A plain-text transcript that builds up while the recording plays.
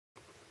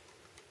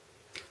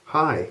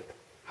Hi,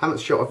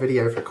 haven't shot a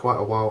video for quite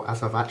a while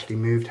as I've actually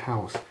moved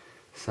house,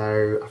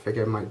 so I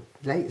figured my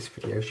latest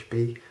video should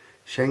be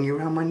showing you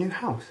around my new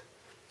house.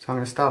 So I'm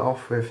going to start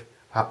off with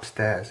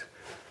upstairs.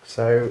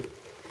 So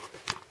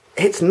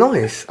it's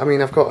nice. I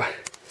mean, I've got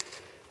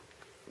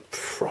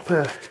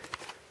proper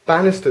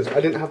banisters. I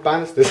didn't have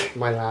banisters in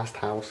my last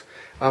house.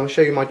 I'm going to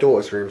show you my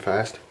daughter's room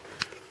first.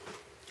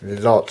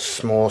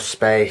 Lots more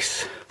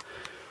space.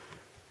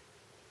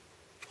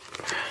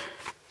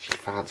 She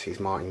fancies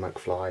Marty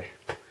McFly.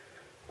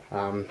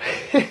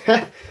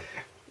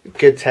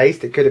 Good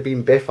taste. It could have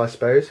been Biff, I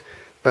suppose.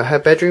 But her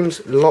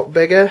bedroom's a lot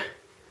bigger,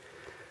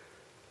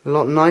 a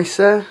lot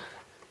nicer.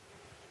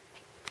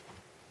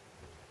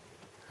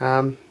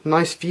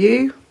 Nice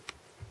view.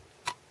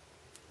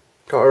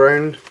 Got her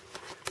own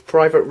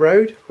private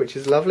road, which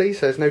is lovely,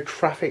 so there's no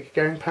traffic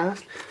going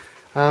past.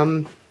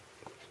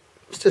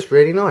 It's just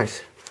really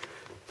nice.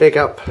 Big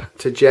up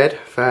to Jed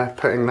for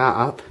putting that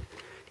up.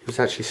 He was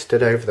actually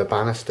stood over the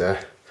banister.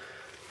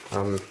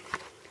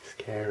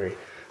 Scary.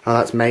 Oh,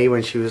 that's May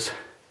when she was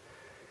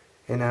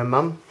in her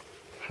mum.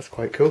 That's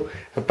quite cool.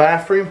 A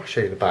bathroom. I'll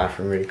show you the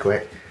bathroom really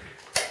quick.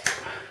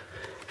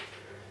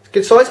 It's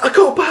good size. I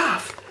got a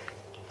bath!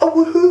 Oh,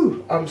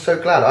 woohoo! I'm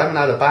so glad. I haven't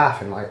had a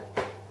bath in like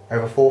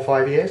over 4 or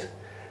 5 years.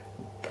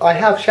 I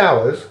have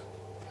showers.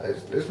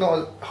 It's not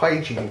a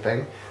hygiene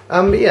thing.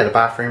 But yeah, the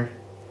bathroom.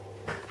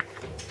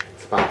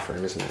 It's a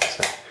bathroom, isn't it?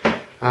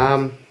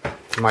 So,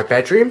 my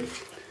bedroom.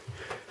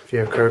 If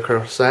you go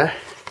across there.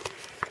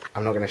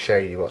 I'm not going to show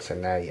you what's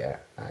in there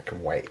yet. I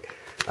can wait.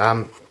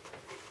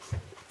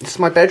 This is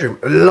my bedroom.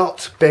 A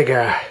lot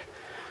bigger.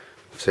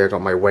 So I've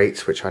got my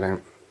weights, which I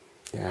don't...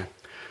 Yeah.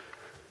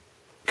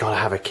 Gotta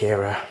have a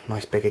Kira.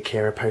 Nice big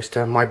Akira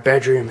poster. My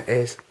bedroom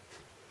is...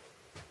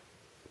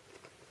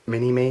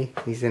 Mini-me.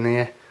 He's in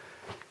here.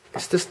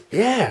 It's just...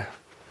 Yeah.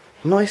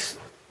 Nice.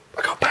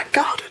 I got a back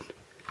garden.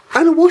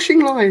 And a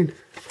washing line.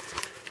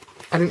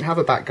 I didn't have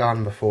a back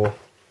garden before.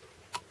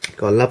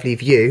 Got a lovely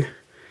view.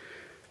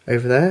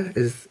 Over there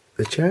is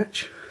the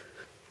church.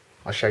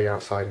 I'll show you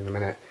outside in a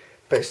minute.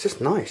 But it's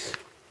just nice.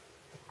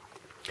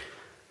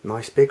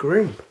 Nice big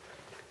room.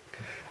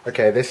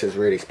 Okay, this is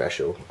really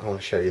special. I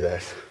want to show you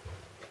this.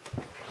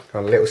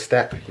 Got a little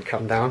step, you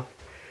come down.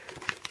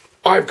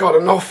 I've got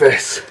an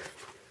office!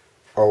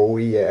 Oh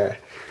yeah.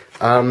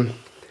 I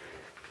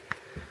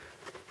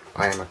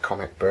am a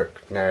comic book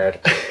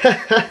nerd.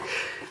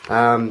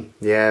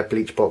 Yeah,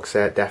 Bleach box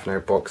set, Death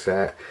Note box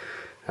set,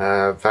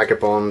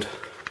 Vagabond.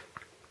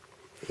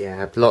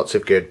 Yeah, lots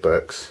of good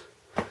books.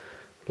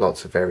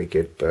 Lots of very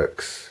good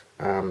books.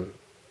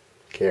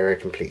 Kira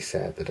complete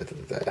set.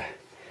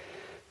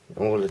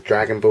 All the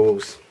Dragon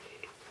Balls.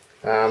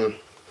 Iron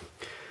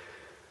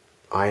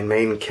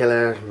Maiden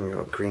Killer. We've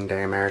got Green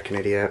Day American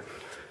Idiot.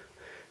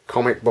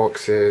 Comic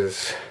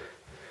boxes.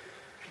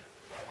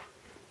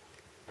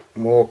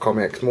 More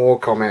comics, more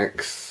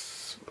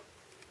comics.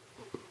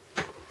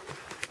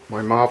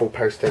 My Marvel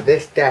poster.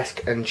 This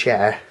desk and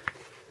chair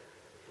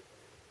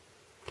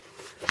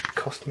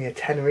cost me a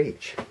tenner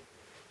each.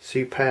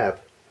 Superb.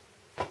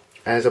 And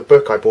there's a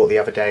book I bought the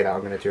other day that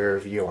I'm going to do a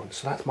review on.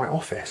 So that's my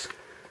office.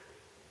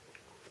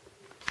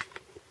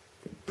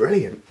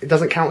 Brilliant. It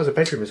doesn't count as a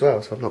bedroom as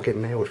well, so I'm not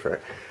getting nailed for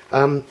it.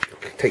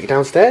 Take you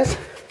downstairs.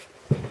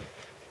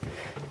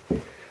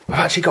 I've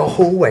actually got a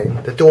hallway.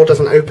 The door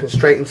doesn't open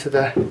straight into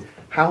the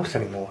house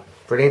anymore.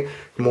 Brilliant.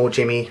 More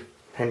Jimi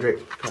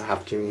Hendrix. I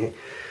have Jimi here.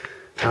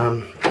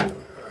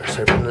 Let's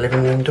open the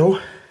living room door.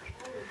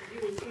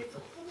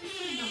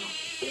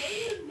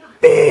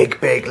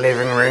 Big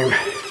living room.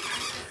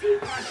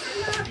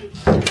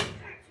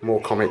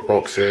 More comic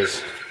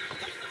boxes.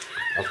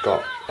 I've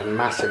got a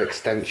massive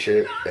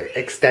extensive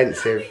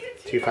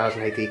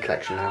 2000 AD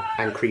collection now,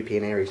 and creepy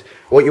and eerie.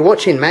 What you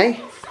watching, May?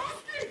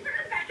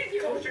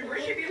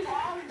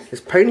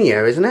 It's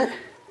Ponyo, isn't it?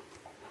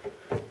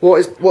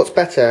 What's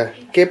better,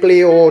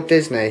 Ghibli or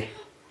Disney?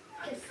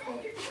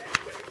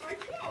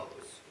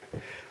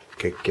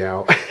 Good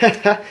girl.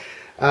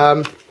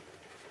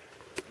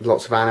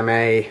 Lots of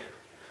anime.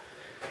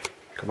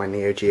 Got my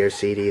Neo Geo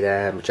CD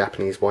there, my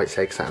Japanese White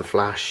Sega Saturn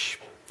Flash,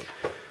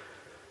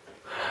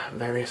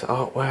 various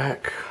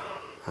artwork,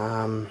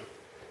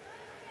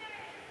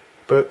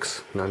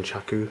 books,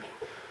 nunchaku,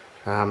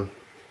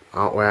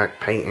 artwork,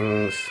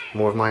 paintings,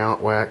 more of my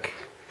artwork.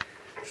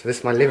 So this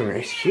is my living room.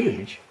 It's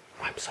huge.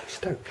 I'm so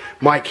stoked.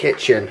 My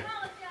kitchen.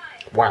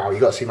 Wow,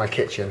 you got to see my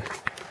kitchen.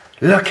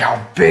 Look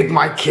how big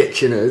my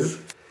kitchen is.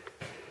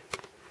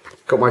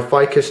 Got my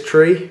ficus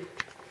tree.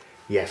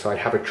 Yes, I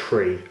have a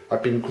tree.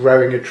 I've been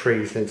growing a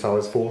tree since I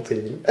was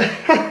 14.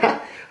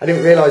 I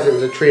didn't realise it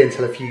was a tree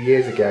until a few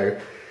years ago.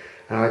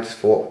 And I just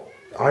thought,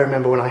 I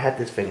remember when I had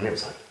this thing and it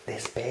was like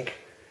this big.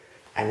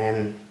 And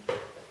then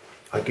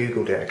I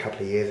googled it a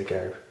couple of years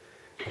ago.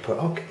 I put,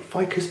 oh,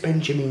 Ficus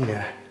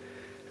benjamina.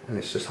 And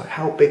it's just like,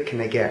 how big can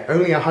they get?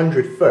 Only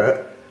 100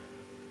 foot.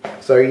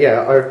 So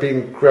yeah, I've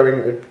been growing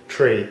a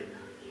tree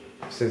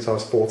since I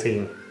was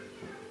 14.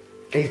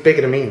 He's bigger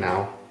than me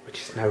now,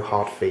 which is no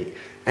hard feat.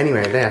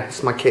 Anyway,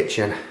 that's my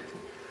kitchen.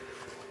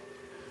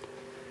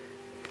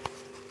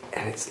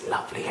 and it's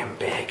lovely and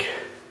big.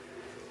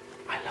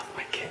 I love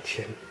my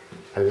kitchen.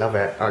 I love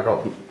it. I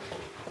got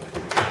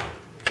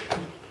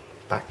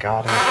back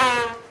garden.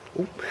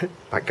 Ooh,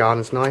 back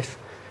garden's nice.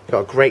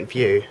 Got a great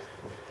view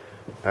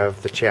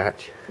of the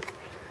church.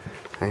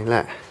 Hey,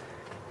 look.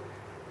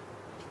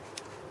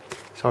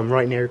 So I'm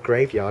right near a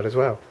graveyard as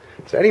well.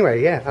 So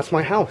anyway, yeah, that's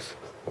my house.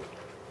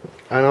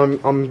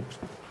 And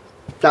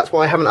that's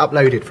why I haven't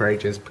uploaded for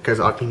ages,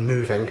 because I've been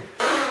moving.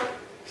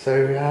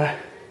 So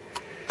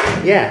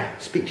yeah,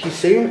 speak to you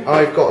soon.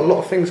 I've got a lot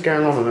of things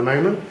going on at the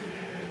moment.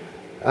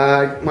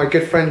 My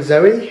good friend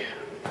Zoe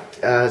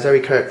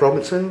Kirk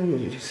Robinson,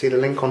 you see the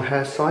link on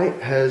her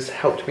site, has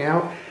helped me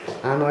out,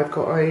 and I've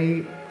got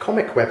a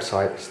comic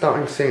website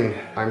starting soon.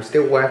 I'm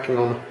still working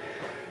on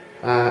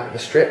the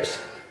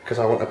strips because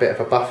I want a bit of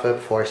a buffer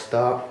before I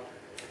start.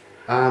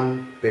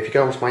 But if you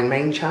go onto my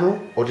main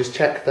channel, or just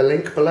check the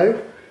link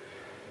below,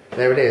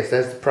 there it is,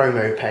 there's the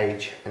promo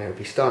page, and it'll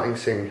be starting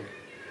soon.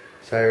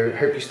 So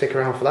hope you stick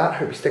around for that,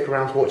 hope you stick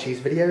around to watch these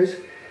videos,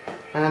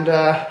 and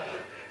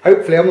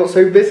hopefully I'm not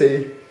so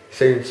busy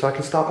soon so I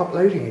can start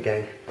uploading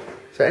again.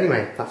 So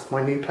anyway, that's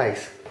my new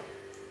place.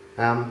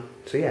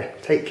 So yeah,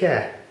 take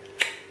care.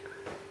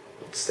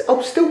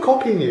 I'm still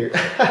copying you.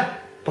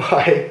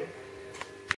 Bye.